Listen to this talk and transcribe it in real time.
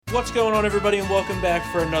What's going on, everybody, and welcome back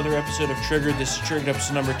for another episode of Triggered. This is Triggered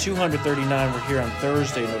episode number 239. We're here on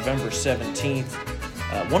Thursday, November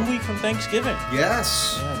 17th. 1 week from Thanksgiving.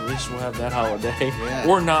 Yes. Yeah, at least we'll have that holiday. Yeah.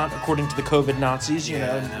 Or not, according to the COVID Nazis. You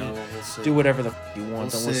know, we'll see. do whatever the you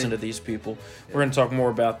want. Don't listen to these people. We're going to talk more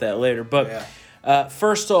about that later. But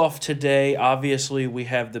first off today, obviously, we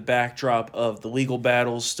have the backdrop of the legal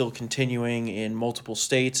battles still continuing in multiple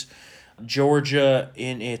states. Georgia,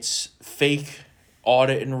 in its fake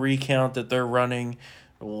audit and recount that they're running,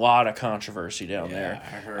 a lot of controversy down there.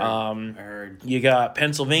 I heard. You got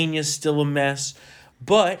Pennsylvania still a mess,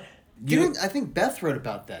 but I think Beth wrote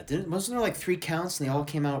about that. Wasn't there like 3 counts and they all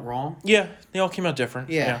came out wrong? yeah, they all came out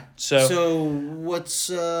different. Yeah. So what's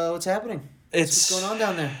happening? What's going on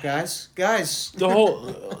down there, guys?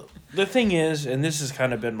 The thing is, and this has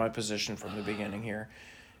kind of been my position from the beginning here,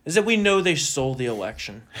 is that we know they stole the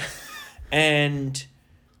election, and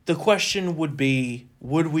the question would be,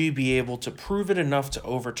 would we be able to prove it enough to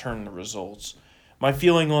overturn the results? My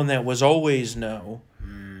feeling on that was always no,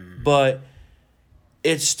 but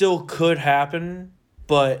it still could happen,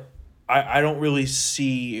 but I don't really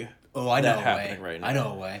see that happening right now. I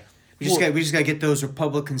know a way. We just got to get those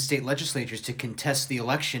Republican state legislatures to contest the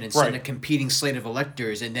election and send a competing slate of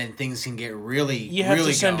electors, and then things can get really You have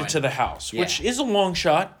to send it to the House, which is a long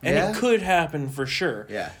shot, and it could happen for sure.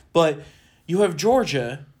 Yeah. But you have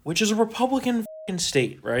Georgia, which is a Republican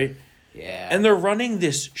state, right? Yeah. And they're running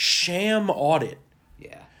this sham audit.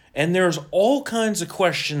 Yeah. And there's all kinds of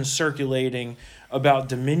questions circulating about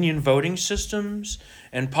Dominion voting systems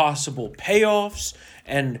and possible payoffs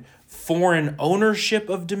and foreign ownership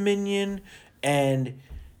of Dominion and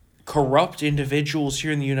corrupt individuals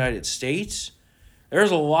here in the United States.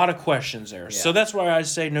 There's a lot of questions there. Yeah. So that's why I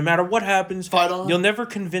say no matter what happens, fight on. You'll never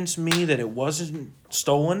convince me that it wasn't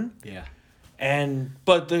stolen. Yeah.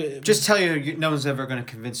 Just tell you, no one's ever going to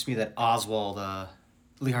convince me that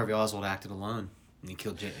Lee Harvey Oswald acted alone and he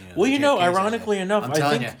killed ironically enough, I'm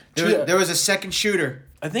telling you, there was a second shooter.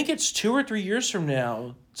 I think it's 2 or 3 years from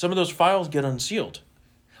now, some of those files get unsealed.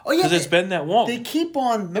 Oh yeah, because it's been that long. They keep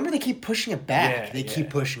on. Remember, they keep pushing it back. Yeah, they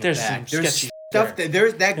keep pushing There's it back. Some There's stuff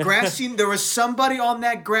there's that grassy. There was somebody on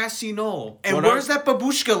that grassy knoll. And where's that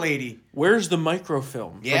babushka lady? Where's the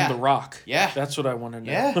microfilm from The Rock? Yeah, that's what I want to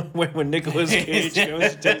know. Yeah, when Nicolas Cage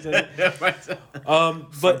goes to take it.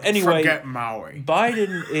 But anyway, forget Maui.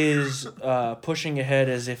 Biden is pushing ahead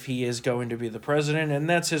as if he is going to be the president, and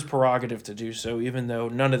that's his prerogative to do so. Even though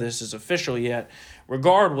none of this is official yet,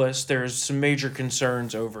 regardless, there's some major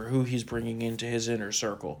concerns over who he's bringing into his inner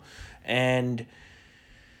circle, and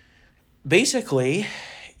basically,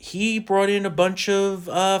 he brought in a bunch of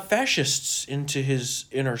fascists into his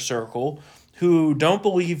inner circle who don't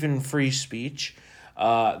believe in free speech.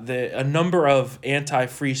 A number of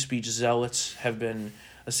anti-free speech zealots have been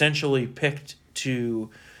essentially picked to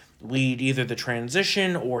lead either the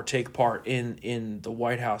transition or take part in the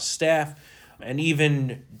White House staff. And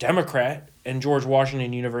even Democrat and George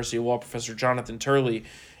Washington University Law professor Jonathan Turley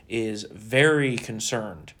is very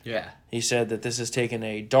concerned. Yeah. He said that this has taken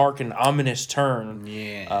a dark and ominous turn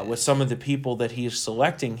with some of the people that he is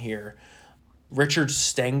selecting here. Richard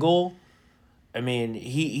Stengel, I mean,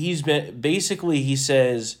 he's been basically, he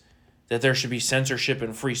says that there should be censorship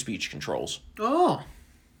and free speech controls. Oh.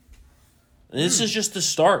 This is just the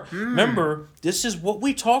start. Remember, this is what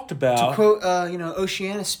we talked about. To quote,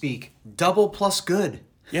 Oceana speak, double plus good.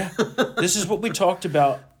 Yeah. This is what we talked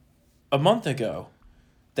about a month ago.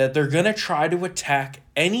 That they're going to try to attack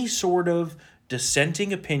any sort of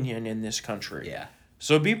dissenting opinion in this country. Yeah.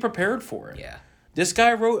 So be prepared for it. Yeah. This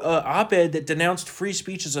guy wrote an op-ed that denounced free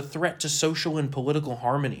speech as a threat to social and political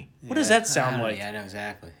harmony. What does that sound like? Yeah, I know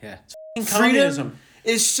exactly. Yeah. It's communism. Freedom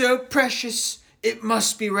is so precious, it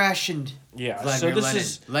must be rationed. Yeah. Vladimir so this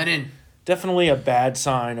is Lenin. Definitely a bad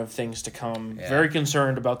sign of things to come. Yeah. Very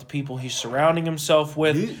concerned about the people he's surrounding himself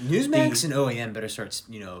with. Newsmax and OAN better start,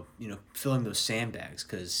 filling those sandbags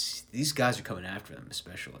because these guys are coming after them,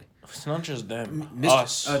 especially. It's not just them,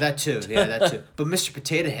 us. Oh, that too. Yeah, that too. But Mr.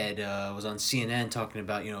 Potato Head was on CNN talking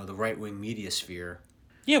about the right-wing media sphere.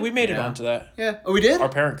 Yeah, we made it onto that. Yeah. Oh, we did? Our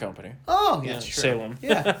parent company. Oh, yeah, sure. Salem.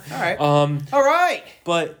 Yeah. All right. All right.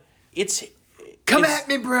 But it's at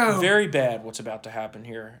me, bro. Very bad what's about to happen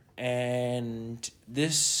here. And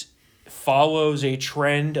this follows a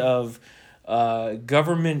trend of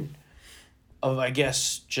government of, I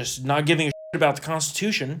guess, just not giving a shit about the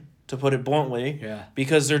Constitution, to put it bluntly. Yeah.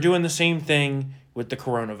 Because they're doing the same thing with the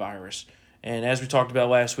coronavirus. And as we talked about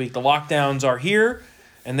last week, the lockdowns are here,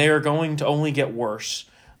 and they are going to only get worse.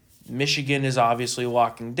 Michigan is obviously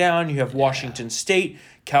locking down. You have Washington State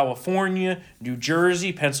California, New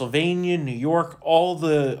Jersey, Pennsylvania, New York, all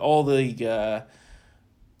the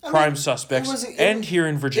crime suspects, and here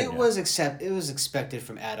in Virginia. It was expected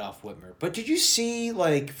from Adolf Whitmer. But did you see,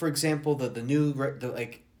 like, for example, the new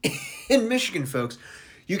in Michigan, folks,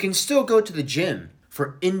 you can still go to the gym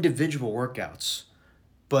for individual workouts,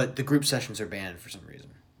 but the group sessions are banned for some reason.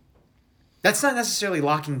 That's not necessarily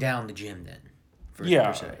locking down the gym then. Per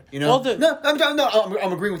se. You know?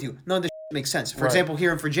 I'm agreeing with you. No, this makes sense. For example,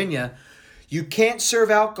 here in Virginia, you can't serve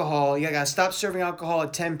alcohol. You gotta stop serving alcohol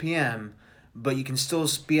at 10 p.m., but you can still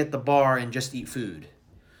be at the bar and just eat food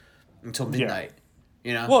until midnight.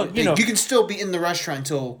 You know? Well, you can still be in the restaurant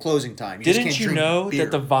until closing time. Didn't you know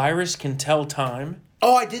that the virus can tell time?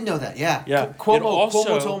 Oh, I did know that. Yeah. Yeah. Cuomo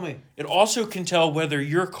told me. It also can tell whether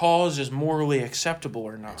your cause is morally acceptable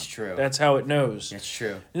or not. That's true. That's how it knows. That's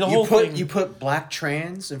true. And you put black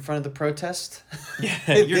trans in front of the protest. Yeah,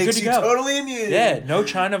 it you're makes good to you go. Totally immune. Yeah, no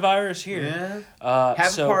China virus here. Yeah.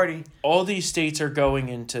 Have a party. All these states are going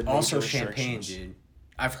into also champagne, dude.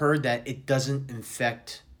 I've heard that it doesn't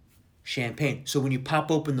infect champagne. So when you pop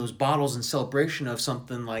open those bottles in celebration of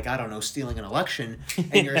something like, I don't know, stealing an election,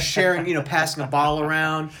 and you're sharing, passing a bottle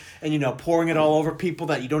around and, pouring it all over people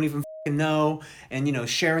that you don't even know, and,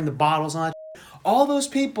 sharing the bottles on it, all those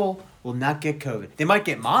people will not get COVID. They might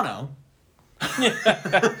get mono,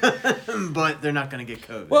 but they're not going to get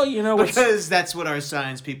COVID. Well, because that's what our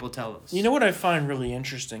science people tell us. You know what I find really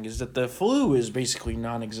interesting is that the flu is basically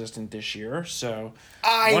non-existent this year, so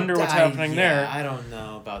I wonder what's happening there. I don't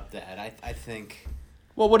know about that. I think...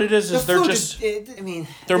 Well, what it is they're just...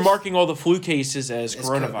 they're marking all the flu cases as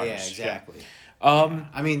coronavirus. Yeah, exactly.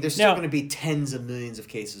 Yeah. There's still going to be tens of millions of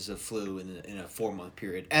cases of flu in a 4-month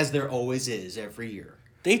period, as there always is every year.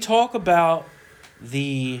 They talk about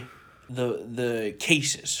the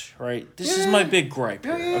cases, right? This is my big gripe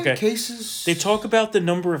here. Okay. Cases. They talk about the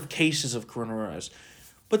number of cases of coronavirus,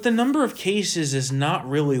 but the number of cases is not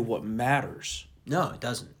really what matters. No, it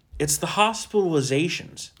doesn't. It's the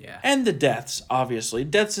hospitalizations and the deaths, obviously.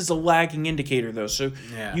 Deaths is a lagging indicator, though, so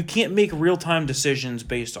you can't make real-time decisions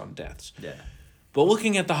based on deaths. Yeah. But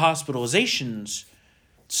looking at the hospitalizations,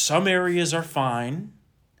 some areas are fine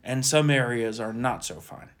and some areas are not so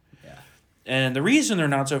fine. And the reason they're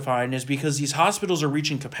not so fine is because these hospitals are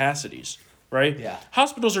reaching capacities, right? Yeah.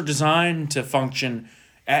 Hospitals are designed to function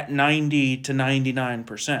at 90 to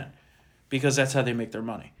 99% because that's how they make their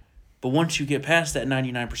money. But once you get past that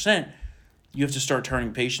 99%, you have to start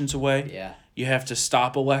turning patients away. Yeah. You have to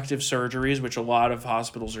stop elective surgeries, which a lot of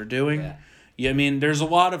hospitals are doing. Yeah. There's a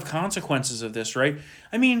lot of consequences of this, right?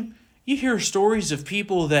 You hear stories of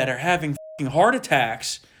people that are having heart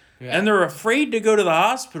attacks and they're afraid to go to the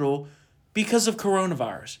hospital because of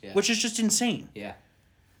coronavirus, which is just insane. Yeah.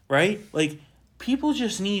 Right? People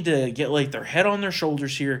just need to get, their head on their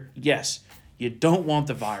shoulders here. Yes, you don't want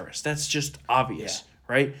the virus. That's just obvious,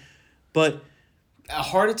 right? But a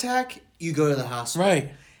heart attack, you go to the hospital.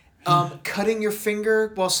 Right. Cutting your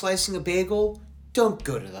finger while slicing a bagel, don't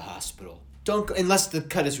go to the hospital. Don't go, unless the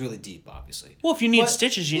cut is really deep, obviously. Well, if you need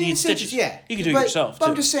stitches, you need stitches. Yeah. You can do it yourself, but too.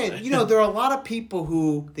 I'm just saying, there are a lot of people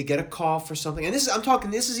who, they get a cough or something, and this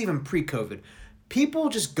is even pre-COVID. People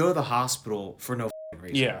just go to the hospital for no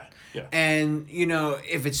reason. Yeah. And,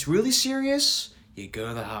 if it's really serious, you go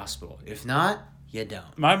to the hospital. If not, you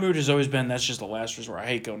don't. My mood has always been that's just the last resort. I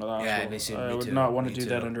hate going to the hospital. Yeah, I would not want to do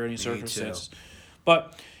that under any circumstances.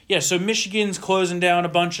 But, so Michigan's closing down a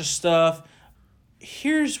bunch of stuff.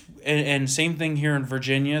 And same thing here in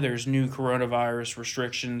Virginia. There's new coronavirus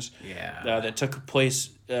restrictions that took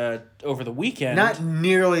place over the weekend. Not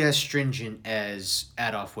nearly as stringent as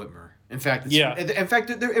Adolf Whitmer. In fact,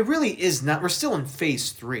 it really is not. We're still in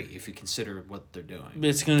phase 3 if you consider what they're doing.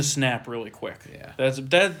 It's going to snap really quick. Yeah,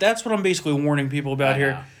 that's what I'm basically warning people about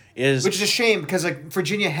here. Which is a shame because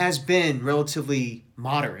Virginia has been relatively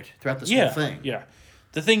moderate throughout this whole thing. Yeah,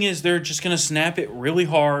 the thing is they're just going to snap it really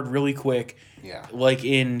hard, really quick. Yeah. Like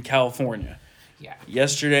in California. Yeah.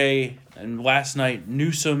 Yesterday and last night,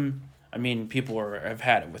 Newsom. People have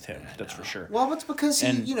had it with him. That's for sure. Well, it's because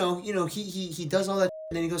he does all that,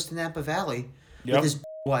 and then he goes to Napa Valley with his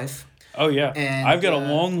wife. Oh yeah, and I've got a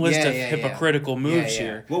long list of hypocritical moves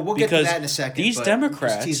here. Well, we'll get to that in a second. These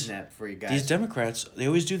Democrats, teasing that for you guys. These Democrats, they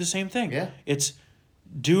always do the same thing. Yeah. It's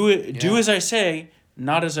do as I say,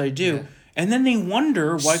 not as I do, and then they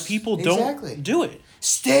wonder why people don't do it.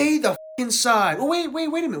 Stay the inside. Oh wait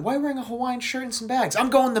a minute. Why are you wearing a Hawaiian shirt and some bags? I'm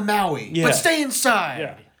going to Maui. But stay inside.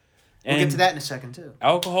 Yeah. We'll get to that in a second too.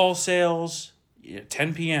 Alcohol sales,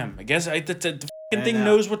 10 p.m. I guess the thing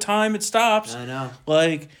knows what time it stops. I know.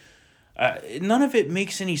 None of it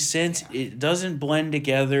makes any sense. Yeah. It doesn't blend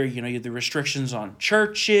together. You have the restrictions on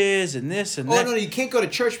churches and this and that. Oh, no, you can't go to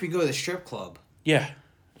church, but you go to the strip club. Yeah.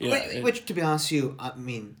 Which, to be honest with you, I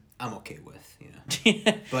mean, I'm okay with.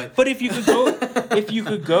 But if you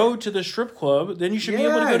could go to the strip club, then you should be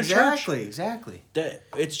able to go to church. Exactly.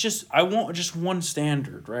 It's just I want just one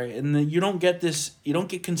standard, right? And then you don't get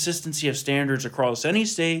consistency of standards across any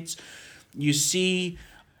states. You see,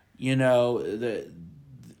 the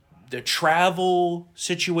travel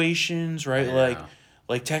situations, right? Yeah.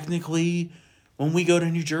 Like technically, when we go to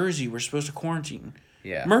New Jersey, we're supposed to quarantine.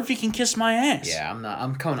 Yeah. Murphy can kiss my ass. Yeah, I'm not.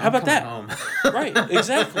 I'm coming. How about that? Home. Right.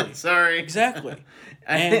 Exactly. Sorry. Exactly.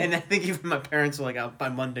 And I think even my parents were like, oh, by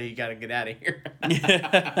Monday you got to get out of here.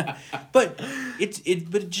 Yeah. But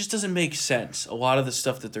it just doesn't make sense. A lot of the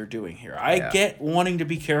stuff that they're doing here. I get wanting to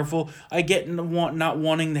be careful. I get not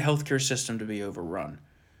wanting the healthcare system to be overrun,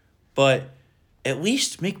 but at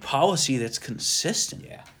least make policy that's consistent.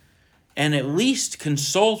 Yeah. And at least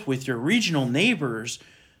consult with your regional neighbors,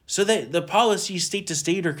 so that the policies state to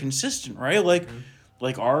state are consistent, right?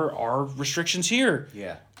 Like our restrictions here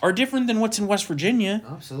are different than what's in West Virginia.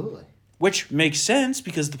 Absolutely. Which makes sense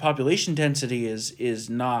because the population density is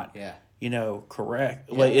not correct.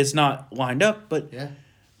 Yeah. Like it's not lined up, but yeah.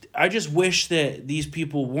 I just wish that these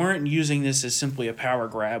people weren't using this as simply a power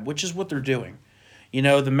grab, which is what they're doing.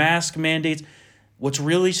 The mask mandates, what's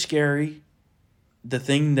really scary, the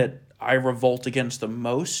thing that I revolt against the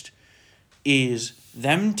most is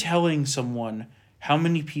them telling someone how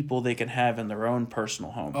many people they can have in their own personal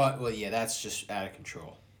home. Well, yeah, that's just out of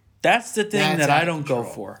control. That's the thing that I don't go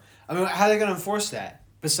for. I mean, how are they going to enforce that?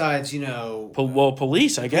 Besides,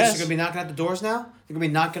 police, I guess. They're going to be knocking at the doors now? They're going to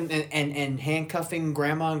be knocking and handcuffing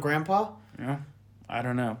grandma and grandpa? Yeah. I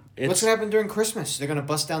don't know. What's going to happen during Christmas? They're going to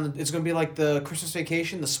bust down it's going to be like the Christmas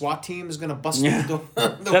Vacation. The SWAT team is going to bust through the door.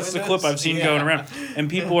 That's windows. the clip I've seen going around. And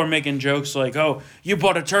people are making jokes like, oh, you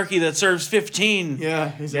bought a turkey that serves 15.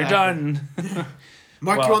 Yeah, exactly. You're done.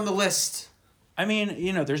 Mark you on the list. I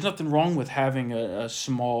mean, there's nothing wrong with having a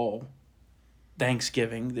small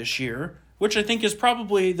Thanksgiving this year, which I think is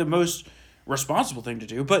probably the most responsible thing to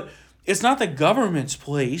do. But it's not the government's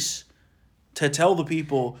place to tell the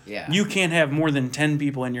people you can't have more than 10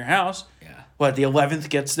 people in your house. Yeah. But the 11th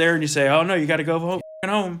gets there and you say, oh, no, you got to go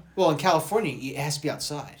home. Well, in California, it has to be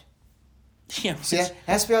outside. Yeah. See, it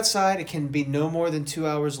has to be outside. It can be no more than 2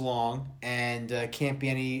 hours long and can't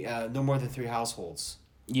be no more than 3 households.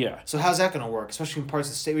 Yeah. So how's that going to work? Especially in parts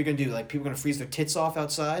of the state, we're going to do like people are going to freeze their tits off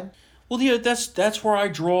outside? Well, yeah, that's where I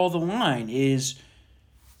draw the line is...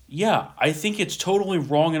 Yeah, I think it's totally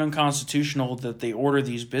wrong and unconstitutional that they order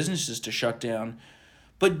these businesses to shut down.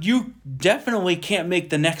 But you definitely can't make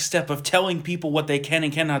the next step of telling people what they can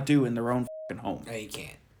and cannot do in their own home. No, you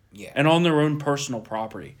can't. Yeah. And on their own personal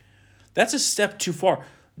property. That's a step too far.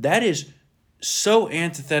 That is so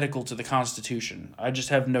antithetical to the Constitution. I just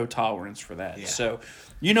have no tolerance for that. Yeah. So,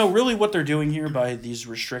 really what they're doing here by these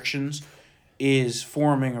restrictions is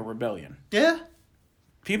forming a rebellion. Yeah.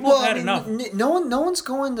 People have had enough. No one's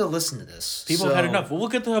going to listen to this. People have had enough. Well,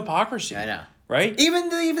 look at the hypocrisy. I know. Right? Even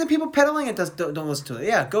the people peddling it don't listen to it.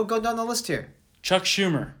 Yeah, go down the list here. Chuck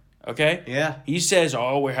Schumer, okay? Yeah. He says,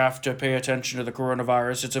 we have to pay attention to the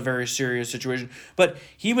coronavirus. It's a very serious situation. But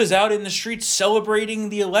he was out in the streets celebrating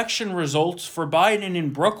the election results for Biden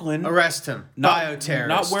in Brooklyn. Arrest him. Bioterrorist.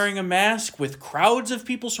 Not wearing a mask with crowds of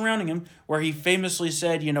people surrounding him, where he famously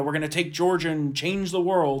said, we're going to take Georgia and change the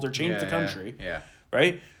world or change the country. Yeah.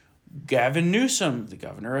 Right? Gavin Newsom, the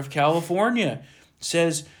governor of California,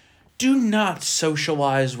 says, do not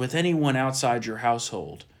socialize with anyone outside your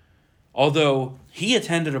household. Although he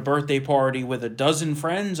attended a birthday party with a dozen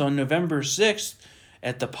friends on November 6th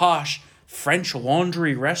at the posh French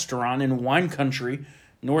Laundry restaurant in wine country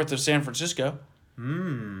north of San Francisco.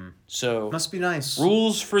 So must be nice.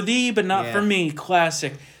 Rules for thee, but not for me.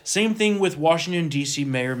 Classic. Same thing with Washington, D.C.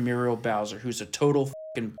 Mayor Muriel Bowser, who's a total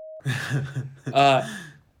fucking...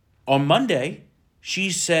 On Monday,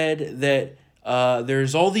 she said that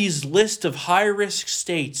there's all these lists of high-risk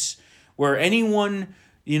states where anyone,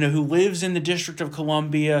 who lives in the District of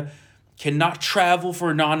Columbia cannot travel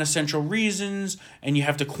for non-essential reasons, and you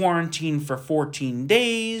have to quarantine for 14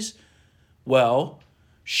 days. Well,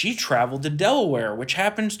 she traveled to Delaware, which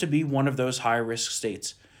happens to be one of those high-risk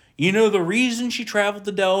states. You know the reason she traveled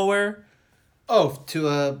to Delaware? Oh, to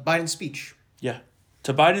Biden's speech. Yeah,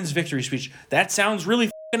 to Biden's victory speech. That sounds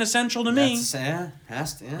really essential to me.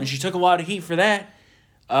 Has to. And she took a lot of heat for that.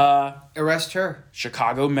 Arrest her.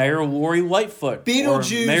 Chicago Mayor Lori Lightfoot.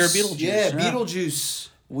 Beetlejuice. Mayor Beetlejuice. Yeah, Beetlejuice.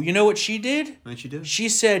 Well, you know what she did? What'd she do? She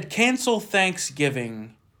said, cancel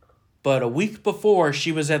Thanksgiving But a week before,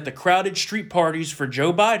 she was at the crowded street parties for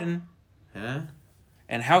Joe Biden. Huh?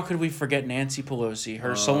 And how could we forget Nancy Pelosi?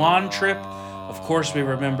 Her salon trip. Of course, we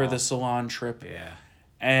remember the salon trip. Yeah.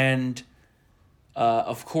 And,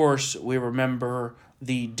 of course, we remember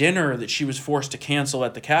the dinner that she was forced to cancel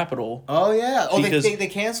at the Capitol. Oh, yeah. Oh, Because- they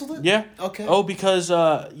canceled it? Yeah. Okay. Oh, because,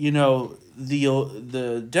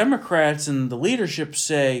 the Democrats and the leadership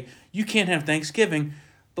say, you can't have Thanksgiving,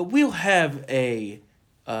 but we'll have a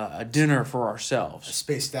dinner for ourselves. A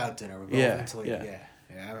spaced out dinner. We're Yeah, into, yeah. Yeah,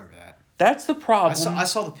 I remember that. That's the problem. I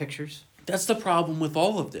saw the pictures. That's the problem with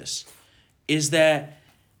all of this, is that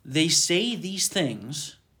they say these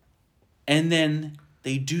things and then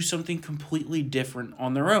they do something completely different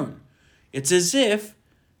on their own. It's as if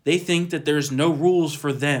they think that there's no rules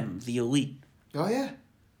for them, the elite. Oh, yeah.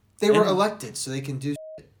 They were And- elected, so they can do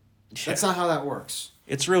shit. That's not how that works.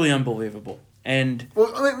 It's really unbelievable. And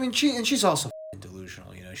Well, I mean, she's also f***ing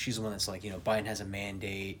delusional. She's the one that's like, Biden has a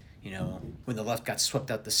mandate. When the left got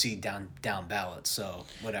swept out the sea down ballot. So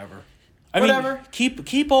whatever. I Whatever. mean,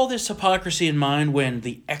 keep all this hypocrisy in mind when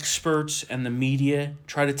the experts and the media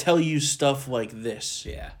try to tell you stuff like this.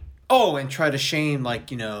 Yeah. Oh, and try to shame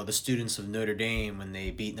the students of Notre Dame when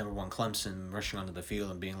they beat number 1 Clemson, rushing onto the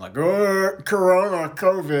field and being like, Corona,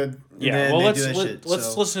 COVID. And Yeah. then Well, they let's do that shit,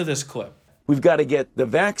 let's so- listen to this clip. We've got to get the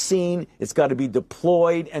vaccine. It's got to be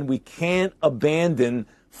deployed, and we can't abandon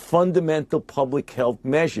fundamental public health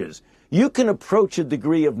measures. You can approach a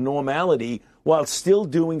degree of normality while still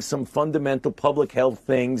doing some fundamental public health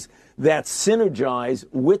things that synergize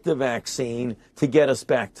with the vaccine to get us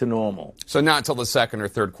back to normal. So not until the second or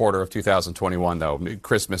third quarter of 2021, though.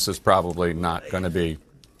 Christmas is probably not going to be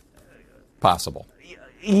possible.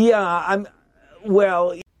 Yeah,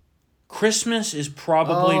 Christmas is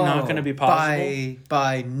probably not going to be possible.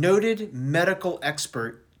 By noted medical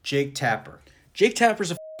expert Jake Tapper. Jake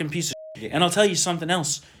Tapper's a fucking piece of shit. And I'll tell you something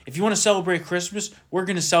else. If you want to celebrate Christmas, we're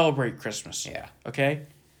going to celebrate Christmas. Yeah. Okay?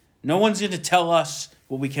 No one's going to tell us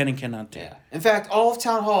what we can and cannot do. Yeah. In fact, all of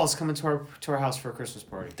Town Hall is coming to our house for a Christmas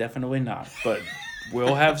party. Definitely not. But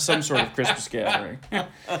we'll have some sort of Christmas gathering.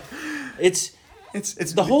 It's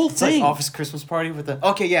the whole It's thing. like office Christmas party with the...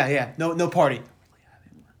 Okay, yeah. No party.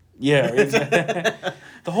 Yeah.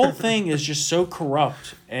 The whole thing is just so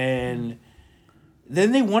corrupt. And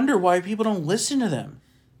then they wonder why people don't listen to them.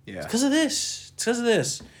 Yeah. It's because of this. It's because of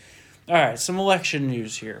this. All right, some election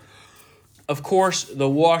news here. Of course, the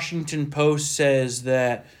Washington Post says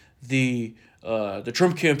that the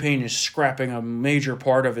Trump campaign is scrapping a major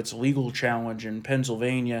part of its legal challenge in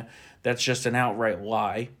Pennsylvania. That's just an outright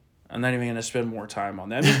lie. I'm not even going to spend more time on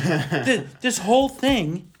that. I mean, this whole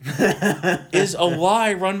thing is a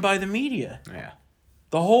lie run by the media. Yeah.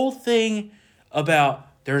 The whole thing about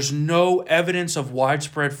there's no evidence of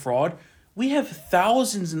widespread fraud. We have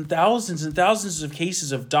thousands and thousands and thousands of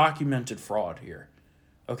cases of documented fraud here.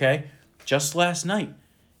 Okay? Just last night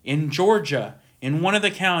in Georgia, in one of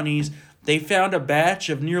the counties, they found a batch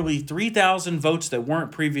of nearly 3,000 votes that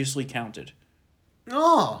weren't previously counted.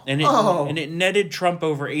 Oh. And it netted Trump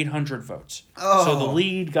over 800 votes. Oh. So the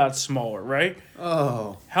lead got smaller, right?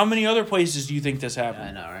 Oh. How many other places do you think this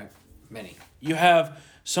happened? I know, right? Many. You have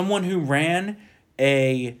someone who ran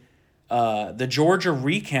the Georgia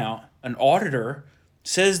recount, an auditor,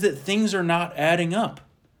 says that things are not adding up.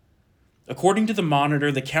 According to the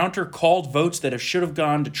Monitor, the counter called votes that should have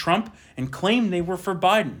gone to Trump and claimed they were for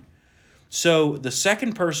Biden. So the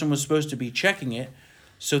second person was supposed to be checking it.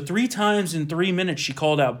 So 3 times in 3 minutes she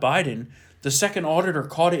called out Biden. The second auditor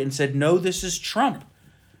caught it and said, no, this is Trump.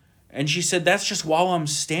 And she said, that's just while I'm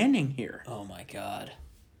standing here. Oh, my God.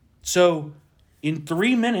 So in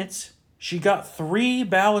 3 minutes, she got 3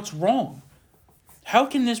 ballots wrong. How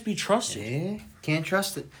can this be trusted? Yeah. Can't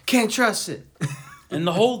trust it. Can't trust it. And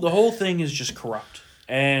the whole thing is just corrupt.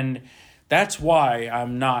 And that's why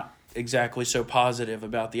I'm not exactly so positive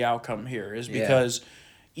about the outcome here, is because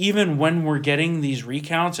even when we're getting these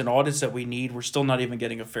recounts and audits that we need, we're still not even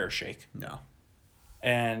getting a fair shake. No.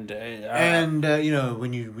 And when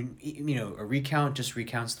a recount just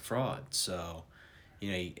recounts the fraud. So,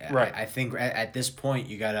 Right. I think at this point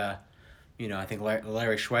you gotta, I think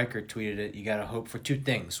Larry Schweiker tweeted it. You gotta hope for 2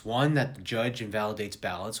 things. One, that the judge invalidates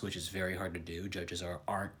ballots, which is very hard to do. Judges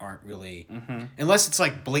aren't really, unless it's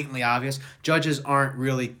like blatantly obvious. Judges aren't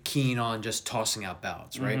really keen on just tossing out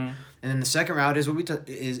ballots, right? And then the second route is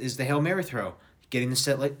is the Hail Mary throw, getting the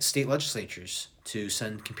state legislatures to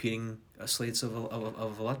send competing slates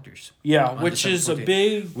of electors. yeah, on which is a December 14th.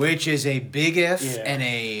 big... Which is a big if Yeah. and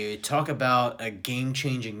a talk about a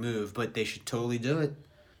game-changing move, but they should totally do it.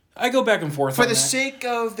 I go back and forth For on the that. sake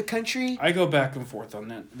of the country. I go back and forth on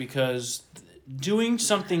that because doing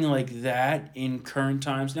something like that in current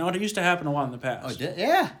times, now it used to happen a lot in the past.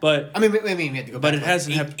 Yeah. But I mean, we have to go back but to it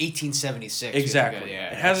hasn't happened. 1876. Exactly.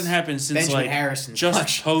 Yeah, it hasn't happened since Benjamin like Harrison.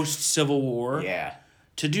 just post Civil War. Yeah.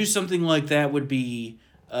 To do something like that would be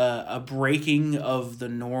a breaking of the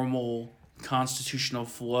normal constitutional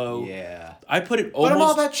flow. Yeah. I put it But almost. I'm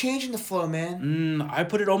all about changing the flow, man. I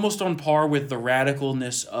put it almost on par with the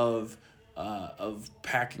radicalness of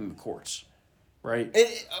packing the courts, right?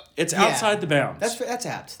 It's yeah. outside the bounds. That's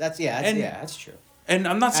apt. That's true. And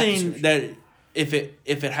I'm not saying switch. that if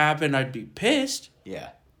it happened, I'd be pissed. Yeah.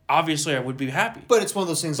 Obviously, I would be happy. But it's one of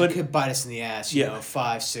those things But- that could bite us in the ass, Yeah.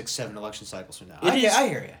 5, 6, 7 election cycles from now. It is- I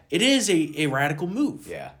hear you. It is a radical move.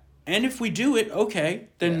 Yeah. And if we do it, okay,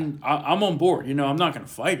 then I'm on board. I'm not going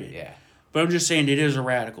to fight it. Yeah. But I'm just saying it is a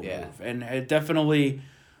radical Yeah. move. And it definitely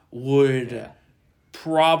would Yeah.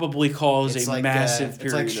 probably cause It's a like massive it's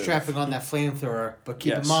period like of... strapping on that flamethrower, but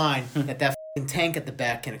keep Yes. in mind that f***ing tank at the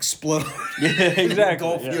back can explode. Yeah, exactly. And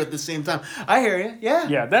engulf yeah. you at the same time. I hear you. Yeah.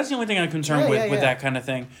 Yeah, that's the only thing I'm concerned Yeah, with yeah, with yeah. that kind of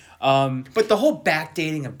thing. But the whole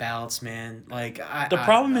backdating of ballots, man, like The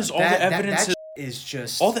problem is all the evidence that is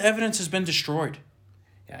just all the evidence has been destroyed.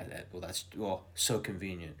 yeah. That's so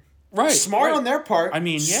convenient. Right. Smart right. on their part. I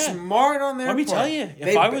mean, yeah. Smart on their part. Let me tell you, if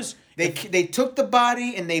they, I was- they took the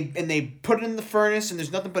body and they put it in the furnace and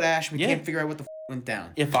there's nothing but ash. And we Yeah. can't figure out what the went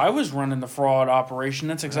down. If I was running the fraud operation,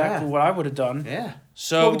 that's exactly Yeah. what I would have done. Yeah.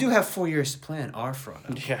 So Well, we do have 4 years to plan our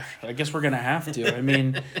fraud. Yeah, I guess we're gonna have to. I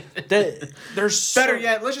mean, there's Better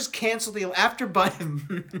yet, let's just cancel the after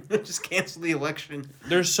Biden. Let's just cancel the election.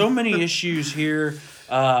 There's so many issues here.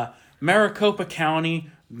 Maricopa County,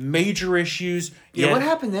 major issues. Yeah, what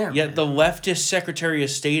happened there, Yet man? the leftist Secretary of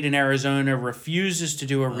State in Arizona refuses to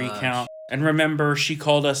do a recount. And remember, she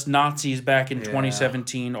called us Nazis back in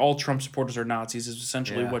 2017. All Trump supporters are Nazis, is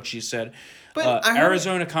essentially Yeah. what she said. But I heard-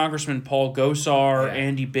 Arizona Congressman Paul Gosar, Yeah.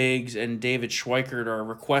 Andy Biggs, and David Schweikert are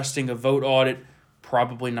requesting a vote audit.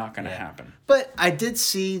 Probably not going to happen. But I did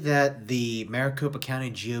see that the Maricopa County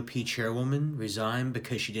GOP chairwoman resigned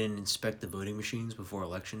because she didn't inspect the voting machines before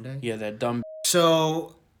Election Day. Yeah, that dumb.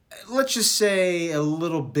 So let's just say a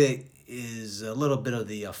little bit of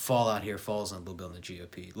the fallout here falls on a little bit on the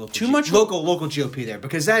GOP. Local GOP there,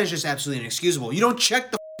 because that is just absolutely inexcusable. You don't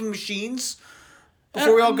check the f***ing machines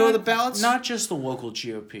before we all go to the ballots? Not just the local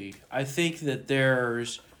GOP. I think that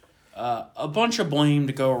there's a bunch of blame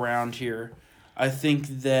to go around here. I think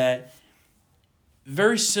that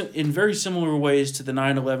in very similar ways to the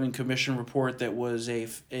 9/11 Commission report, that was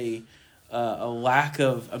a lack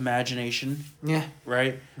of imagination. Yeah.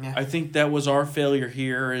 Right? Yeah. I think that was our failure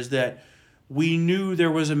here, is that we knew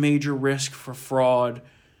there was a major risk for fraud.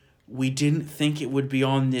 We didn't think it would be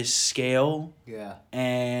on this scale, Yeah.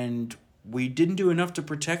 and we didn't do enough to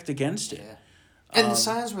protect against it. And the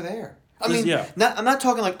signs were there. I Just- mean, yeah. I'm not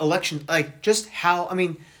talking like election, like just how, I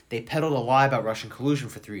mean, they peddled a lie about Russian collusion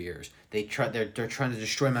for 3 years. They're trying to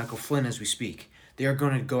destroy Michael Flynn as we speak. They are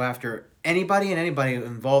going to go after anybody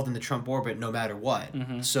involved in the Trump orbit, no matter what.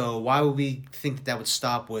 Mm-hmm. So why would we think that would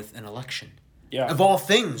stop with an election? Yeah. Of all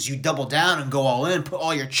things, you double down and go all in, put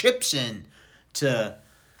all your chips in to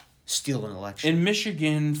steal an election. In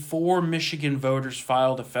Michigan, 4 Michigan voters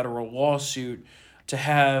filed a federal lawsuit to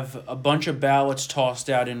have a bunch of ballots tossed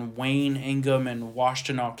out in Wayne, Ingham, and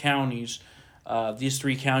Washtenaw counties. These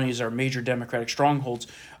 3 counties are major Democratic strongholds.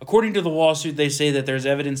 According to the lawsuit, they say that there's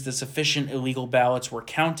evidence that sufficient illegal ballots were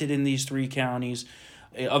counted in these 3 counties.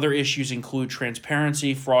 Other issues include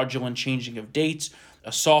transparency, fraudulent changing of dates,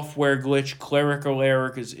 a software glitch, clerical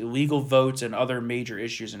errors, illegal votes, and other major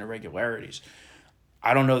issues and irregularities.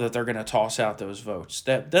 I don't know that they're going to toss out those votes.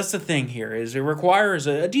 That's the thing here, is it requires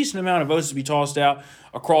a decent amount of votes to be tossed out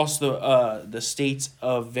across the states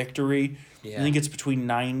of victory. Yeah. I think it's between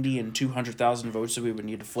 90 and 200,000 votes that we would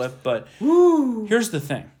need to flip. But here's the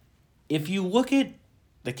thing. If you look at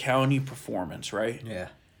the county performance, right? Yeah.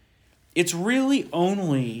 It's really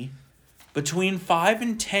only between 5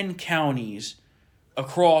 and 10 counties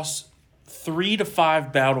across 3 to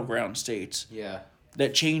 5 battleground states Yeah.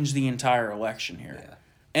 that change the entire election here. Yeah.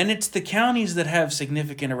 And it's the counties that have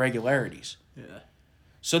significant irregularities. Yeah.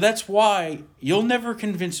 So that's why you'll never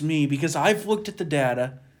convince me, because I've looked at the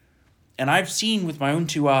data and I've seen with my own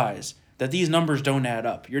 2 eyes that these numbers don't add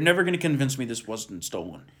up. You're never going to convince me this wasn't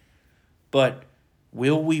stolen. But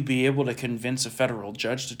will we be able to convince a federal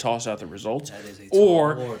judge to toss out the results? That is a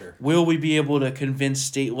tall order. Will we be able to convince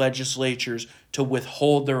state legislatures to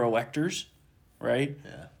withhold their electors? Right?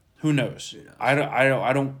 Yeah. Who knows?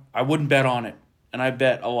 I wouldn't bet on it, and I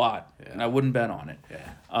bet a lot, and I wouldn't bet on it.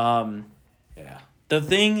 Yeah. Yeah. The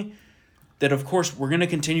thing that, of course, we're going to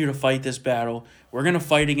continue to fight this battle. We're going to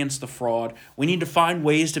fight against the fraud. We need to find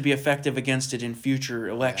ways to be effective against it in future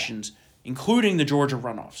elections, including the Georgia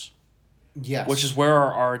runoffs. Yes. Which is where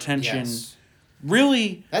our attention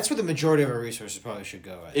really... That's where the majority of our resources probably should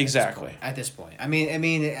go. Exactly. At this point. I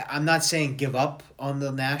mean, I'm not saying give up on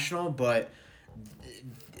the national, but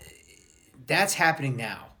that's happening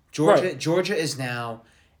now. Georgia is now,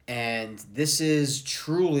 and this is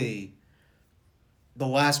truly the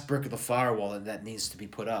last brick of the firewall that needs to be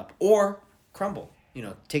put up or crumble.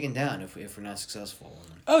 Taken down if we're not successful.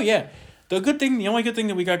 Oh yeah, the only good thing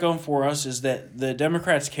that we got going for us is that the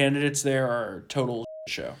Democrats candidates there are a total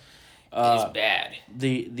show. It's bad.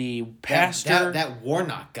 The pastor that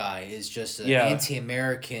Warnock guy is just an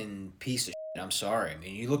anti-American piece of shit. I'm sorry. I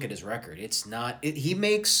mean, you look at his record. It's not.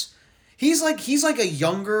 He's like a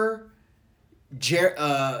younger.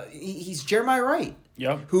 He's Jeremiah Wright.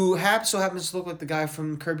 Yep. Who so happens to look like the guy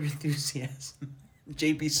from Curb Your Enthusiasm.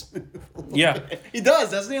 J.B. Smooth. Yeah. He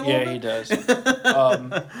does, doesn't he? He does.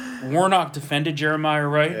 Warnock defended Jeremiah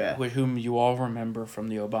Wright, with whom you all remember from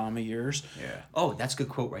the Obama years. Yeah. Oh, that's a good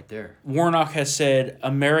quote right there. Warnock has said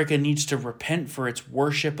America needs to repent for its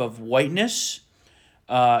worship of whiteness.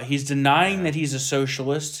 He's denying that he's a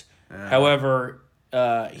socialist. However,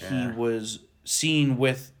 he was seen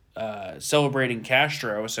with celebrating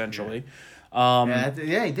Castro, essentially. He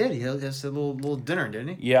did. He has a little dinner,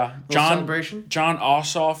 didn't he? Yeah. Celebration. John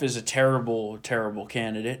Ossoff is a terrible, terrible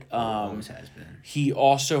candidate. Always has been. He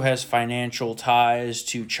also has financial ties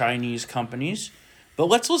to Chinese companies. But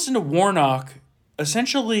let's listen to Warnock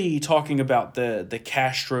essentially talking about the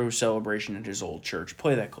Castro celebration at his old church.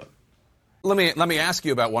 Play that clip. Let me ask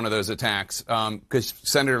you about one of those attacks, because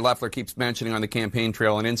Senator Loeffler keeps mentioning on the campaign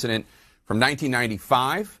trail an incident from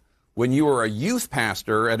 1995 when you were a youth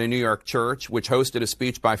pastor at a New York church which hosted a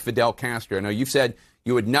speech by Fidel Castro. Now, you've said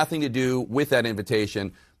you had nothing to do with that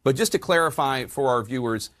invitation, but just to clarify for our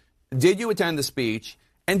viewers, did you attend the speech,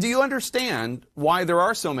 and do you understand why there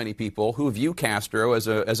are so many people who view Castro as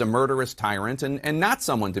a murderous tyrant and not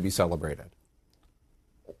someone to be celebrated?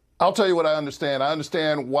 I'll tell you what I understand. I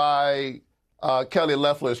understand why Kelly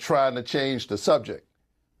Loeffler is trying to change the subject.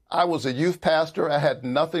 I was a youth pastor. I had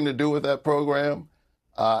nothing to do with that program.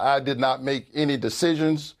 I did not make any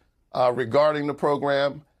decisions regarding the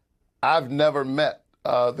program. I've never met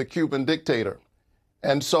the Cuban dictator.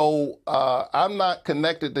 And so I'm not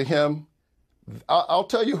connected to him. I'll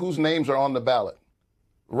tell you whose names are on the ballot.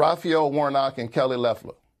 Raphael Warnock and Kelly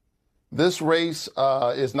Loeffler. This race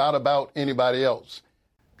is not about anybody else.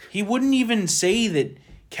 He wouldn't even say that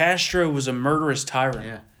Castro was a murderous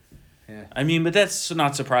tyrant. Yeah. I mean, but that's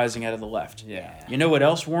not surprising out of the left. Yeah. You know what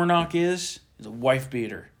else Warnock is? He's a wife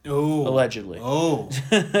beater. Oh. Allegedly. Oh.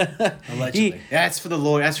 Allegedly. That's for the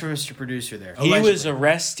lawyer. That's for Mr. Producer there. Allegedly. He was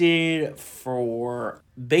arrested for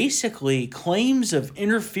basically claims of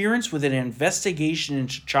interference with an investigation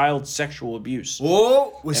into child sexual abuse.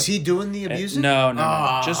 Whoa! Was he doing the abusing? No.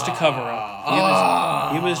 Just to cover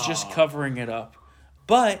up. He was just covering it up.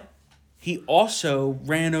 But he also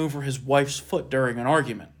ran over his wife's foot during an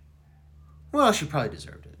argument. Well, she probably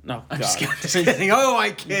deserved it. No, I'm God. just kidding. Oh,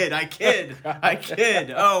 I kid.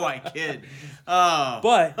 Oh, I kid. Oh.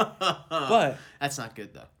 But that's not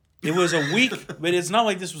good though. It was a week, but it's not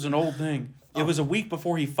like this was an old thing. It was a week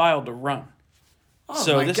before he filed to run. Oh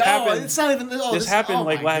so my this God. happened. It's not even. This happened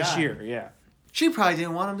like last God. year. Yeah. She probably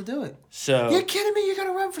didn't want him to do it. So you're kidding me? You're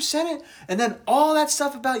gonna run for Senate, and then all that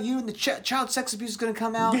stuff about you and the child sex abuse is gonna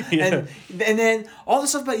come out, and then all the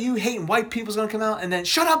stuff about you hating white people is gonna come out, and then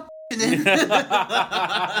shut up. And then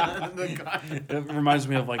it reminds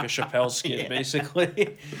me of like a Chappelle skit,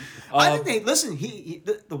 basically. I think they listen.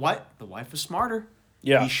 The wife was smarter.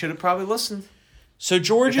 Yeah, he should have probably listened. So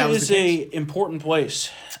Georgia is a important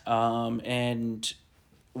place, and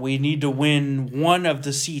we need to win one of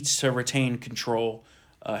the seats to retain control.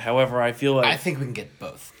 However, I think we can get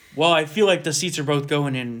both. Well, I feel like the seats are both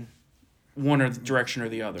going in one direction or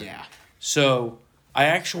the other. Yeah. So I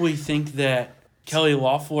actually think that Kelly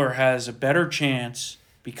Loeffler has a better chance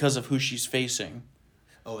because of who she's facing.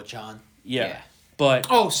 Oh, John? Yeah. But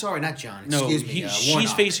oh, sorry, not John. Excuse me.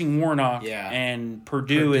 She's facing Warnock, and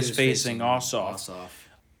Purdue is facing Ossoff.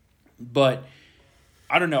 But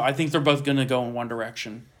I don't know. I think they're both going to go in one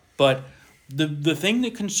direction. But the thing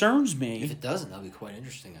that concerns me... If it doesn't, that'll be quite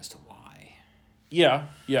interesting as to why. Yeah.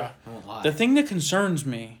 I won't lie. The thing that concerns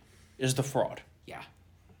me is the fraud. Yeah.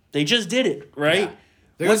 They just did it, right?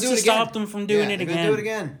 Yeah. What's to stop them from doing it again? They're going to do it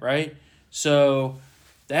again. Right? So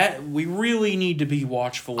that we really need to be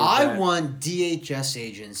watchful of that. I want DHS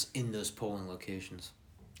agents in those polling locations.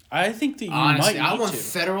 I think that you Honestly, might I need want to.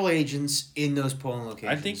 federal agents in those polling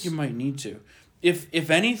locations. I think you might need to. If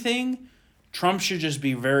anything, Trump should just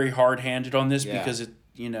be very hard-handed on this Yeah. because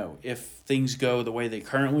if things go the way they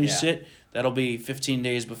currently Yeah. sit, that'll be 15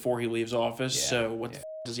 days before he leaves office. Yeah. So what the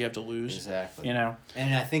does he have to lose? Exactly. And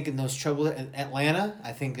I think in those trouble in Atlanta,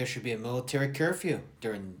 I think there should be a military curfew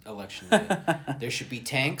during election day. There should be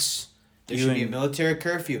tanks. There should be a military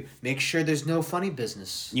curfew. Make sure there's no funny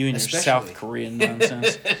business. You and your South Korean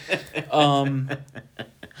nonsense.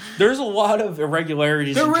 There's a lot of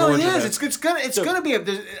irregularities. There in really Georgia, is. It's gonna be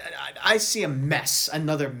I see a mess,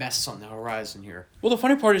 another mess on the horizon here. Well, the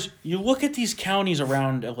funny part is you look at these counties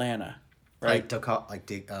around Atlanta, right? Fulton,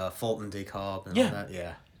 DeKalb, and Yeah. all that.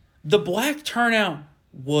 Yeah. The black turnout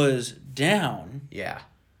was down, Yeah.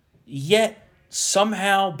 yet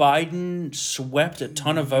somehow Biden swept a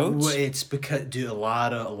ton of votes. Well, it's because a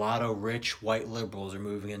lot of rich white liberals are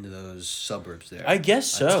moving into those suburbs there. I guess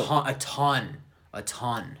so. A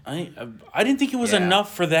ton. I didn't think it was Yeah.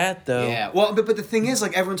 enough for that though. Yeah. Well, but the thing is,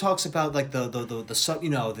 like, everyone talks about like the sub,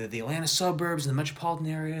 the Atlanta suburbs and the metropolitan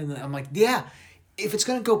area, and I'm like, yeah. If it's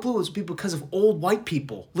gonna go blue, it's be because of old white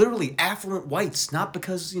people, literally affluent whites, not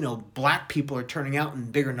because black people are turning out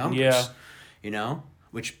in bigger numbers. Yeah.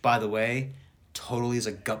 Which, by the way, totally is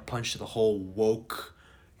a gut punch to the whole woke,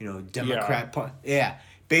 Democrat part. Yeah.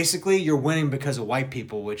 Basically, you're winning because of white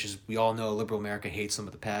people, which is, we all know, liberal America hates them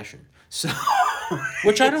with a passion. So,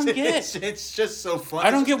 Which I don't get. It's just so funny.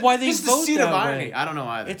 I don't get why they It's vote the seed that of irony. way. I don't know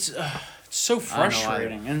either. It's so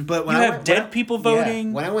frustrating. And But you have dead people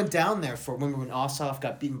voting. when I went down there when Ossoff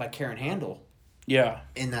got beaten by Karen Handel Yeah.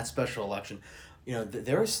 in that special election,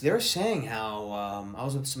 they were saying how I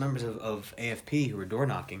was with some members of AFP who were door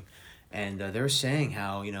knocking, and they were saying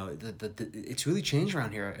how it's really changed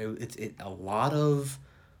around here. It's a lot of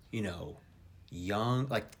young,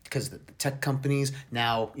 like, because the tech companies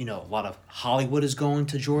now, a lot of Hollywood is going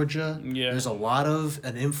to Georgia. Yeah. There's a lot of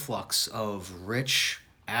an influx of rich,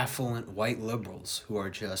 affluent white liberals who are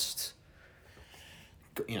just,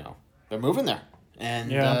 they're moving there.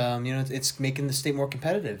 And it's making the state more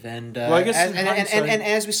competitive, and I guess and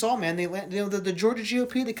as we saw, man, the Georgia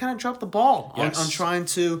GOP, they kind of dropped the ball on trying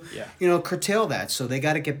to curtail that. So they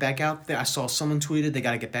got to get back out there. I saw someone tweeted they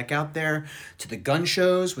got to get back out there to the gun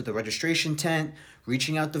shows with the registration tent,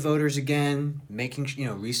 reaching out to voters again, making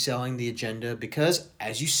reselling the agenda, because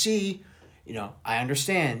as you see, I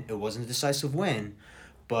understand it wasn't a decisive win,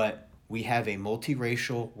 but we have a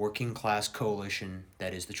multiracial working class coalition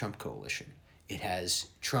that is the Trump coalition.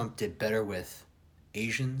 Trump did better with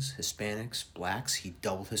Asians, Hispanics, blacks. He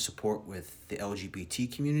doubled his support with the LGBT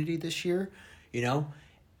community this year.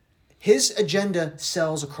 His agenda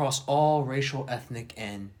sells across all racial, ethnic,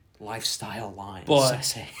 and lifestyle lines.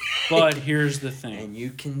 But here's the thing. And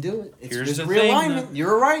you can do it. Here's the realignment. thing,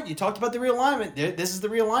 You're right. You talked about the realignment. This is the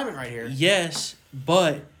realignment right here. Yes,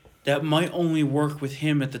 but that might only work with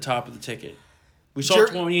him at the top of the ticket. We saw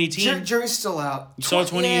 2018. Jury's still out. You saw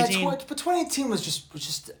 2018. Yeah, but 2018 was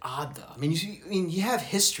just odd though. I mean, you have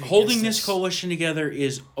history. Holding this coalition together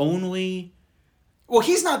is only. Well,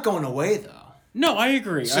 he's not going away though. No, I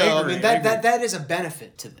agree. So I mean that is a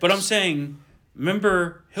benefit to this. But I'm saying,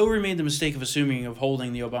 remember, Hillary made the mistake of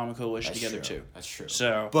holding the Obama coalition together too. That's true.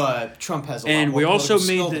 So, but Trump has a lot and more we also political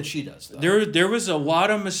skill made than she does. Though. There was a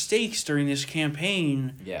lot of mistakes during this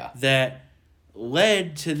campaign. Yeah. That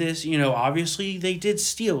led to this. Obviously they did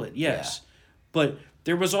steal it. Yes, but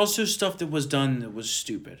there was also stuff that was done that was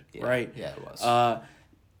stupid. Right. Yeah, it was.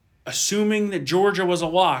 Assuming that Georgia was a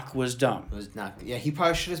lock was dumb. It was not. Yeah, he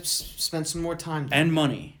probably should have spent some more time there. And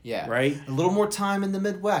money. Yeah. Right? A little more time in the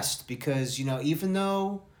Midwest, because, even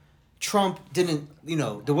though Trump didn't,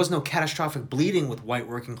 there was no catastrophic bleeding with white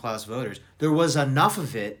working class voters, there was enough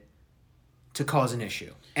of it to cause an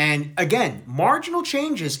issue. And again, marginal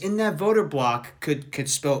changes in that voter bloc could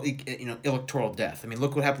spell, electoral death. I mean,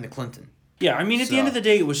 look what happened to Clinton. Yeah, I mean, at the end of the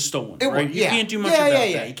day, it was stolen, right? You can't do much about that.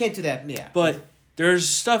 Yeah, you can't do that, yeah. But there's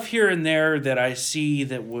stuff here and there that I see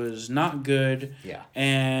that was not good. Yeah.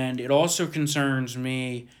 And it also concerns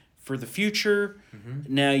me for the future.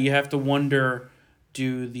 Mm-hmm. Now you have to wonder,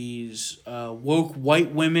 do these woke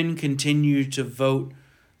white women continue to vote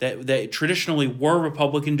that traditionally were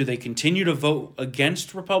Republican? Do they continue to vote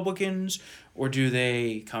against Republicans, or do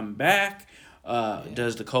they come back?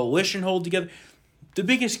 Does the coalition hold together? The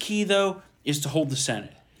biggest key, though, is to hold the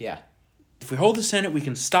Senate. Yeah. If we hold the Senate, we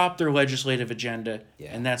can stop their legislative agenda,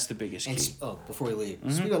 and that's the biggest key. Before we leave,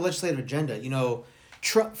 speaking of legislative agenda,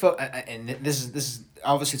 Trump, and this is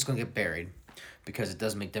obviously it's going to get buried because it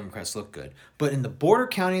does make Democrats look good. But in the border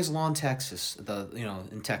counties along Texas,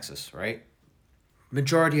 in Texas, right,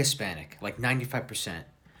 majority Hispanic, like 95%.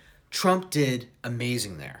 Trump did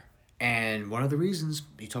amazing there. And one of the reasons,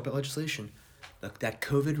 you talk about legislation, that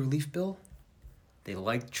COVID relief bill, they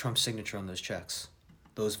liked Trump's signature on those checks.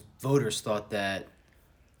 Those voters thought that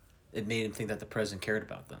it made him think that the president cared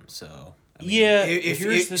about them. So, I mean, Yeah,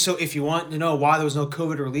 so if you want to know why there was no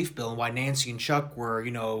COVID relief bill and why Nancy and Chuck were,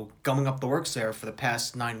 gumming up the works there for the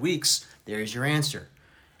past 9 weeks, there's your answer.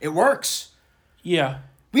 It works. Yeah.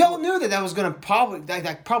 We all knew that was going to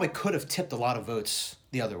that probably could have tipped a lot of votes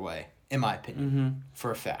the other way, in my opinion, for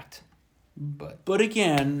a fact. But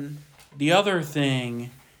again, the other thing...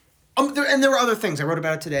 there were other things. I wrote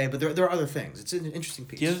about it today, but there are other things. It's an interesting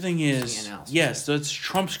piece. The other thing is, yes, that's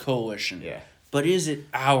Trump's coalition. Yeah. But is it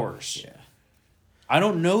ours? Yeah. I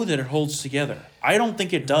don't know that it holds together. I don't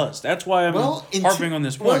think it does. That's why I'm harping on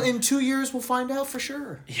this point. Well, in 2 years, we'll find out for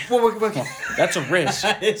sure. Yeah. Well, that's a risk.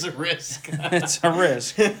 It's a risk. It's a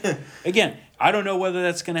risk. Again, I don't know whether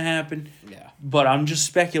that's going to happen. Yeah. But I'm just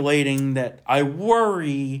speculating that I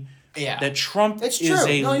worry that Trump is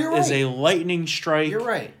a lightning strike. You're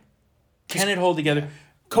right. Can it hold together?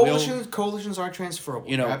 Coalitions are transferable.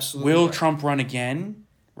 Absolutely. Will Trump run again?